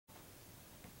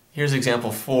Here's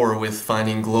example 4 with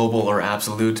finding global or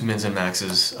absolute mins and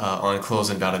maxes on closed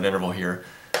and bounded interval here.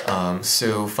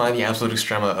 So find the absolute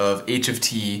extrema of h of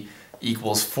t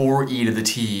equals 4e to the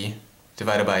t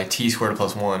divided by t squared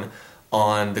plus 1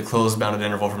 on the closed bounded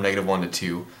interval from -1 to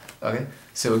 2. Okay.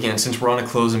 So again, since we're on a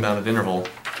closed and bounded interval,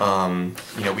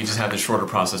 we just have the shorter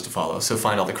process to follow. So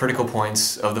find all the critical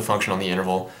points of the function on the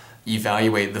interval,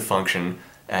 evaluate the function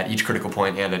at each critical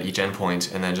point and at each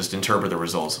endpoint, and then just interpret the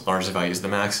results. Largest value is the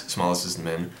max, smallest is the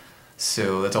min.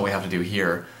 So that's all we have to do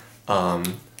here. Now,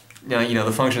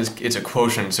 the function it's a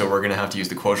quotient, so we're going to have to use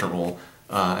the quotient rule.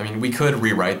 We could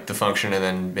rewrite the function and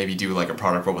then maybe do like a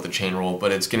product rule with a chain rule,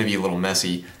 but it's going to be a little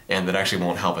messy, and that actually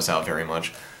won't help us out very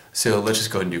much. So let's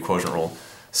just go ahead and do quotient rule.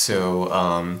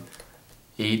 So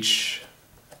h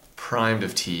primed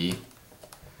of t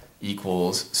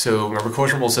equals, so remember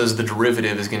quotient rule says the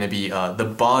derivative is going to be the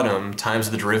bottom times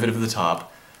the derivative of the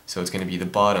top. So it's going to be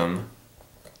the bottom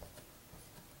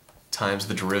times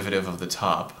the derivative of the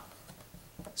top.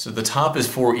 So the top is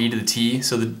 4e to the t,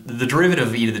 so the derivative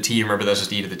of e to the t, remember that's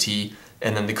just e to the t,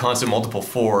 and then the constant multiple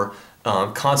 4,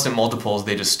 constant multiples,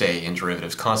 they just stay in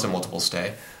derivatives, constant multiples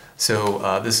stay.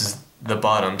 So this is the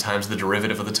bottom times the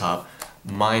derivative of the top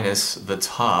minus the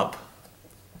top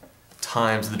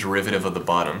times the derivative of the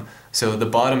bottom. So the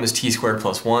bottom is t squared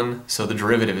plus 1, so the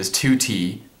derivative is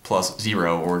 2t plus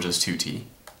 0, or just 2t.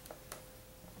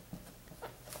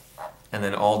 And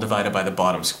then all divided by the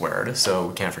bottom squared, so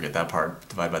we can't forget that part,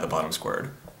 divided by the bottom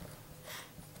squared.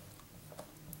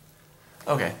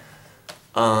 Okay,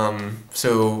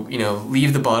 so,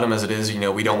 leave the bottom as it is.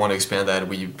 We don't want to expand that.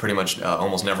 We pretty much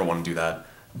almost never want to do that.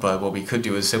 But what we could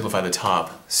do is simplify the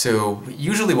top. So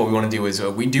usually what we want to do is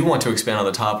we do want to expand on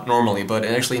the top normally, but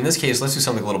actually in this case, let's do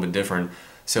something a little bit different.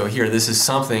 So here, this is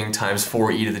something times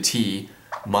 4e to the t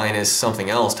minus something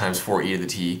else times 4e to the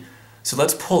t. So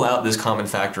let's pull out this common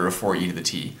factor of 4e to the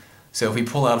t. So if we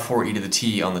pull out 4e to the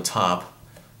t on the top,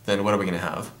 then what are we going to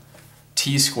have?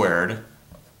 T squared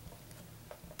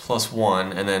plus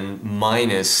 1, and then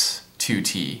minus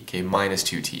 2t, okay, minus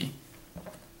 2t.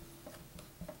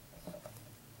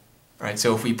 Alright,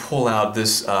 so if we pull out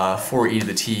this 4e to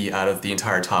the t out of the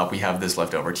entire top, we have this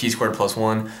left over, t squared plus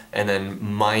 1, and then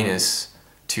minus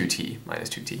 2t, minus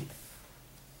 2t.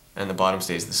 And the bottom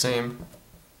stays the same.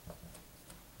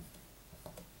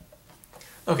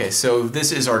 Okay, so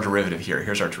this is our derivative here.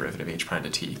 Here's our derivative, h prime to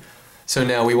t. So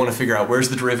now we want to figure out where's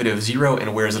the derivative of 0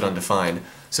 and where is it undefined.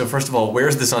 So first of all,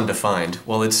 where's this undefined?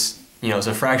 Well, it's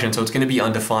a fraction, so it's going to be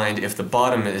undefined if the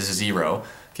bottom is 0.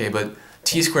 Okay, but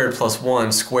t squared plus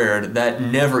 1 squared, that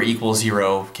never equals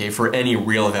 0, okay, for any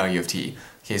real value of t.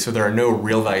 Okay, so there are no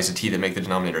real values of t that make the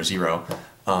denominator 0.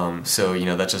 So,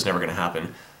 that's just never going to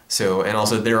happen. So, and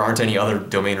also there aren't any other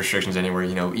domain restrictions anywhere,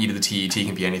 e to the t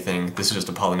can be anything. This is just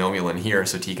a polynomial in here,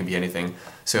 so t can be anything.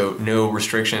 So no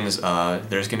restrictions,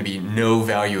 there's going to be no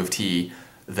value of t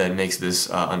that makes this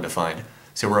undefined.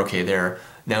 So we're okay there.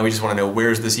 Now we just want to know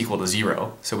where's this equal to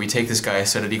 0. So we take this guy,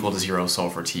 set it equal to 0,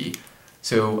 solve for t.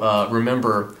 So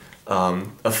remember,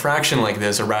 a fraction like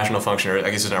this, a rational function, or I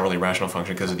guess it's not really a rational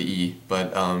function because of the e,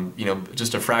 but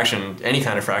just a fraction, any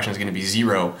kind of fraction is going to be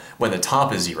 0 when the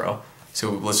top is 0. So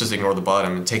let's just ignore the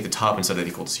bottom and take the top and set it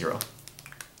equal to 0.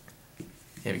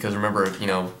 Okay, because remember,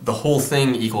 the whole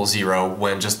thing equals 0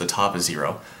 when just the top is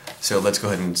 0. So let's go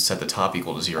ahead and set the top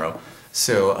equal to 0.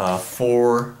 So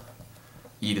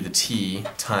 4e to the t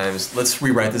times, let's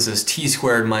rewrite this as t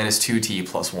squared minus 2t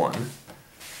plus 1.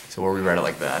 So we'll rewrite it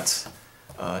like that.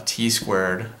 T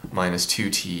squared minus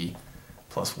 2t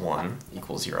plus 1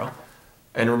 equals 0.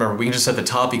 And remember, we can just set the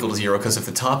top equal to 0, because if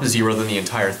the top is 0, then the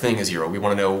entire thing is 0. We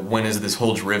want to know when is this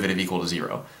whole derivative equal to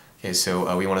 0. Okay,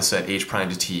 so we want to set h prime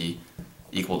to t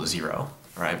equal to 0.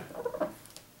 Alright?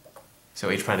 So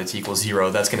h prime to t equals 0,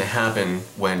 that's going to happen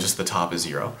when just the top is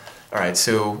 0. Alright,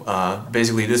 so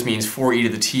basically this means 4e to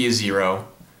the t is 0,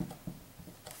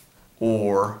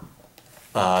 or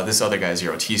this other guy is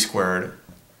 0, t squared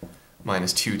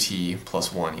minus 2t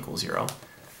plus 1 equals 0.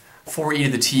 4e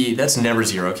to the t, that's never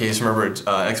 0, okay? So remember,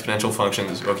 exponential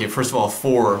functions, okay, first of all,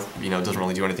 4, doesn't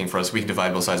really do anything for us. We can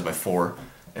divide both sides by 4,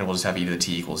 and we'll just have e to the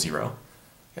t equals 0.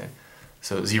 Okay,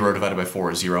 so 0 divided by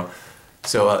 4 is 0.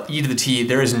 So e to the t,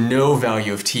 there is no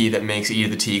value of t that makes e to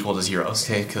the t equal to 0,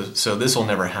 okay? So this will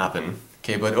never happen.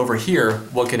 Okay, but over here,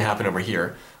 what can happen over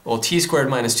here? Well, t squared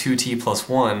minus 2t plus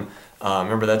 1,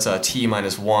 remember that's t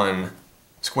minus 1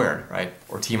 squared, right?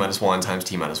 Or t minus 1 times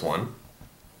t minus 1.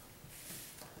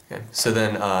 Okay, so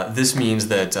then this means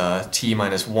that t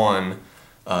minus 1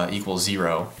 equals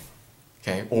 0.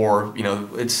 Okay, or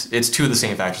it's two of the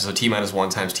same factors, so t minus 1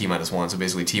 times t minus 1, so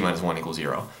basically t minus 1 equals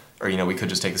 0. Or we could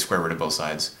just take the square root of both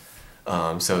sides.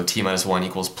 So t minus 1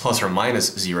 equals plus or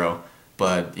minus 0,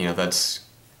 but that's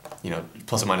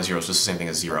plus or minus 0 is just the same thing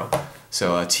as 0.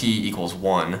 So t equals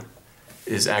 1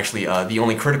 is actually the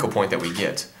only critical point that we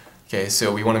get. Okay,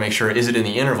 so we want to make sure, is it in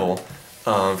the interval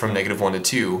from -1 to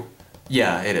 2?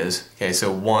 Yeah, it is. Okay,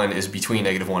 so 1 is between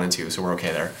 -1 and 2, so we're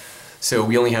okay there. So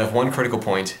we only have one critical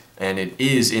point, and it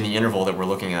is in the interval that we're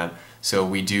looking at, so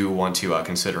we do want to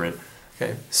consider it.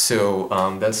 Okay, so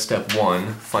that's step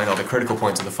 1, find all the critical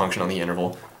points of the function on the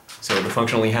interval. So the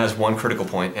function only has one critical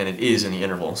point, and it is in the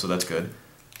interval, so that's good.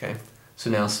 Okay, so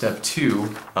now step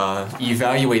 2,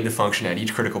 evaluate the function at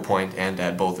each critical point and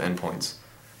at both endpoints.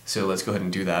 So let's go ahead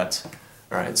and do that.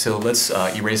 Alright, so let's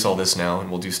erase all this now, and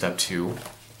we'll do step 2.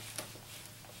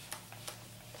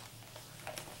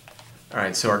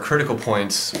 Alright, so our critical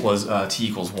point was t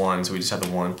equals 1, so we just have the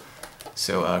 1.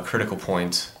 So critical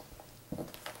point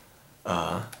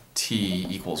t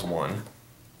equals 1.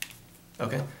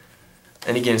 Okay.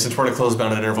 And again, since we're in a closed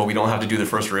bounded interval, we don't have to do the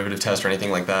first derivative test or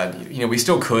anything like that. We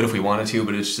still could if we wanted to,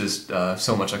 but it's just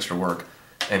so much extra work,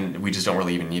 and we just don't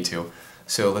really even need to.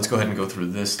 So let's go ahead and go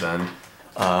through this then.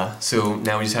 So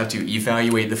now we just have to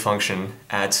evaluate the function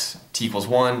at t equals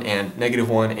 1 and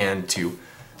 -1 and 2.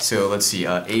 So let's see,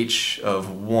 h of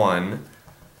 1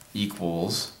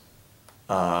 equals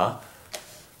 4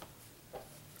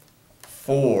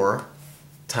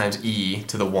 times e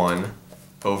to the 1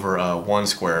 over 1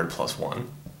 squared plus 1.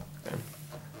 Okay.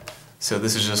 So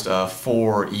this is just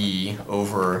 4e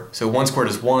over, so 1 squared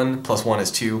is 1, plus 1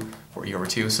 is 2, 4e over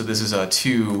 2, so this is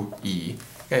 2e.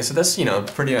 Okay, so that's,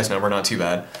 pretty nice number, not too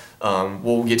bad.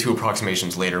 We'll get to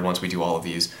approximations later once we do all of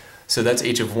these. So that's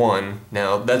h of 1.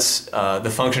 Now that's the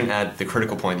function at the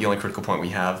critical point, the only critical point we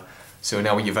have. So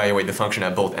now we evaluate the function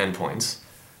at both endpoints.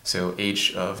 So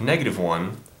h of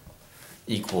 -1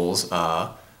 equals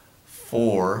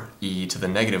 4e to the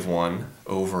 -1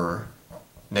 over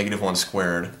 -1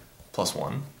 squared plus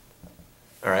 1.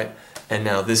 Alright, and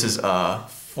now this is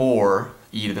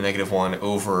 4e to the -1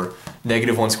 over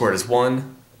 -1 squared is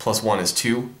 1, plus 1 is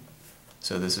 2.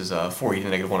 So this is 4e to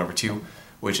the -1 over 2,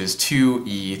 which is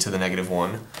 2e to the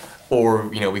 -1. Or,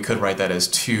 we could write that as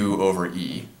 2 over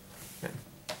e.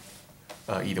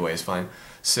 Either way is fine.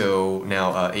 So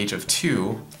now h of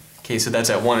 2, okay, so that's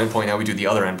at one endpoint. Now we do the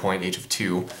other endpoint, h of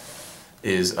 2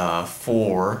 is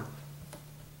 4e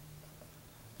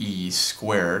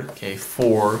squared, okay,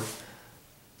 4,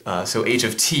 so h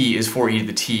of t is 4e to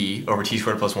the t over t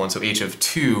squared plus 1, so h of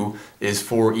 2 is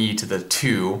 4e to the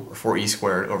 2, or 4e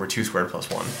squared over 2 squared plus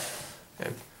 1,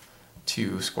 okay,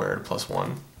 2 squared plus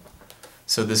 1.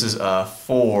 So this is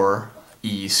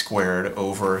 4e squared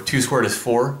over 2 squared is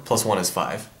 4, plus 1 is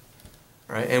 5,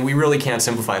 right? And we really can't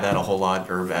simplify that a whole lot,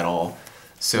 or at all.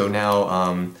 So now,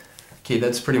 okay,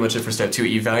 that's pretty much it for step 2.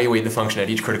 Evaluate the function at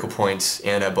each critical point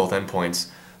and at both endpoints.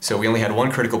 So we only had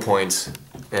one critical point,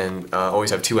 and always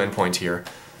have two endpoints here.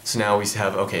 So now we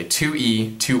have, okay,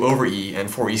 2e, 2 over e, and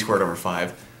 4e squared over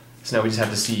 5. So now we just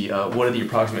have to see what are the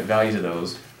approximate values of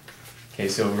those. Okay,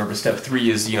 so remember step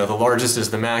 3 is, the largest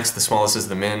is the max, the smallest is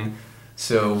the min.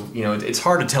 So, it's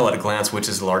hard to tell at a glance which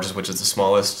is the largest, which is the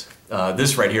smallest.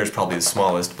 This right here is probably the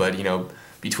smallest, but,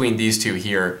 between these two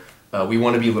here, we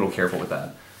want to be a little careful with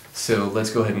that. So let's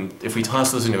go ahead and, if we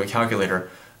toss those into a calculator,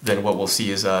 then what we'll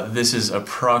see is this is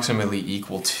approximately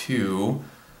equal to,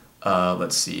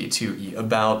 let's see, to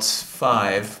about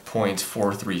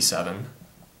 5.437.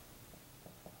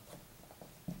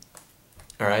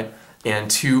 All right,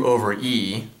 and 2 over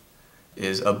e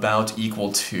is about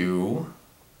equal to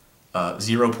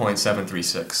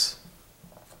 0.736.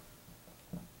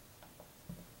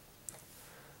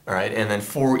 All right, and then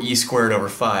 4e squared over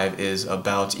 5 is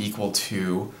about equal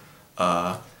to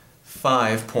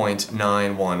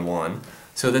 5.911.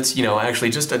 So that's, actually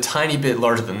just a tiny bit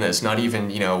larger than this, not even,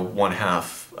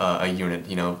 1/2 a unit,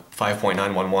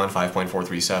 5.911,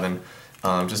 5.437,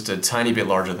 just a tiny bit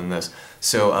larger than this.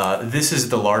 So this is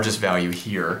the largest value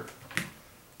here.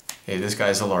 Okay, this guy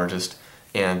is the largest,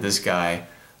 and this guy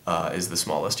is the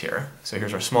smallest here. So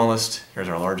here's our smallest, here's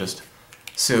our largest.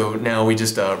 So now we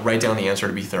just write down the answer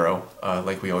to be thorough,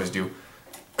 like we always do.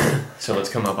 So let's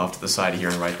come up off to the side here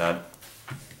and write that.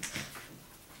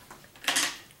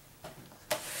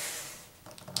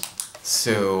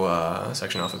 So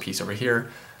section off a piece over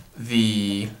here.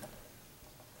 The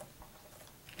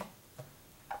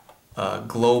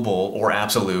global or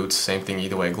absolute, same thing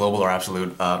either way, global or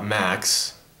absolute,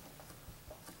 max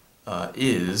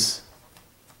is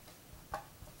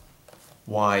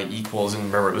y equals, and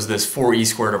remember it was this 4e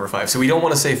squared over 5. So we don't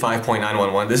want to say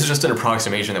 5.911. This is just an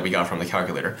approximation that we got from the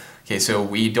calculator. Okay, so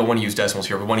we don't want to use decimals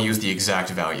here. We want to use the exact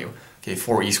value. Okay,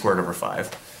 4e squared over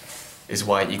 5 is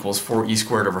y equals 4e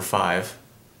squared over 5.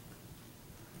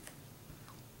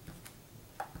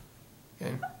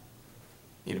 Okay.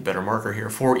 Need a better marker here.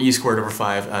 4e squared over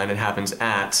 5, and it happens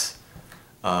at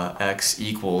x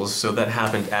equals, so that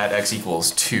happened at x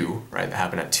equals 2, right? That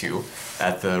happened at 2,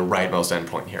 at the rightmost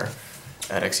endpoint here,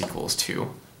 at x equals 2.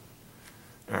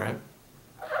 All right.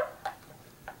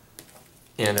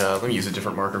 And let me use a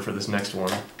different marker for this next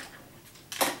one.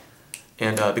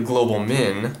 And the global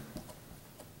min,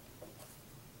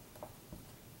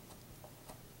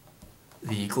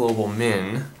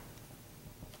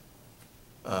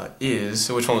 is,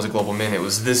 so which one was the global min? It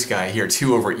was this guy here,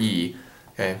 2 over e,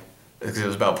 okay? Because it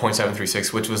was about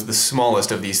 0.736, which was the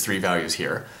smallest of these three values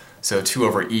here. So 2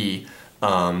 over e,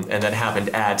 and that happened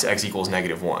at x equals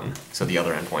 -1, so the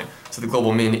other endpoint. So the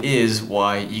global min is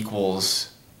y equals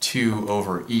 2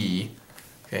 over e,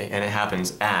 okay, and it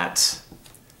happens at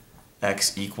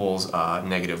x equals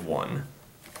 -1,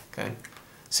 okay?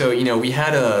 So, you know, we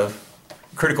had a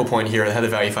critical point here that had the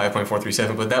value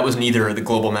 5.437, but that was neither the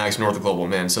global max nor the global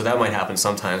min, so that might happen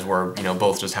sometimes where, you know,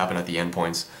 both just happen at the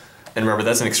endpoints. And remember,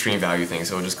 that's an extreme value thing,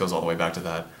 so it just goes all the way back to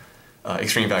that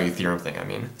extreme value theorem thing, I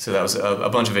mean. So that was a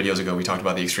bunch of videos ago we talked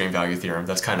about the extreme value theorem.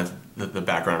 That's kind of the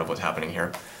background of what's happening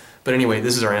here. But anyway,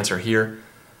 this is our answer here.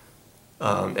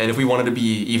 And if we wanted to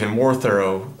be even more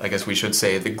thorough, I guess we should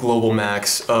say the global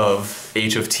max of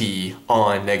h of t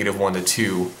on -1 to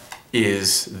 2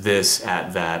 is this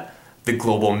at that. The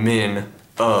global min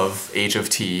of h of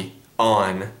t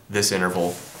on this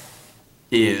interval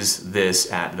is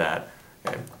this at that.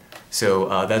 Okay.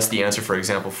 So that's the answer for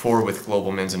example 4 with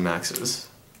global mins and maxes.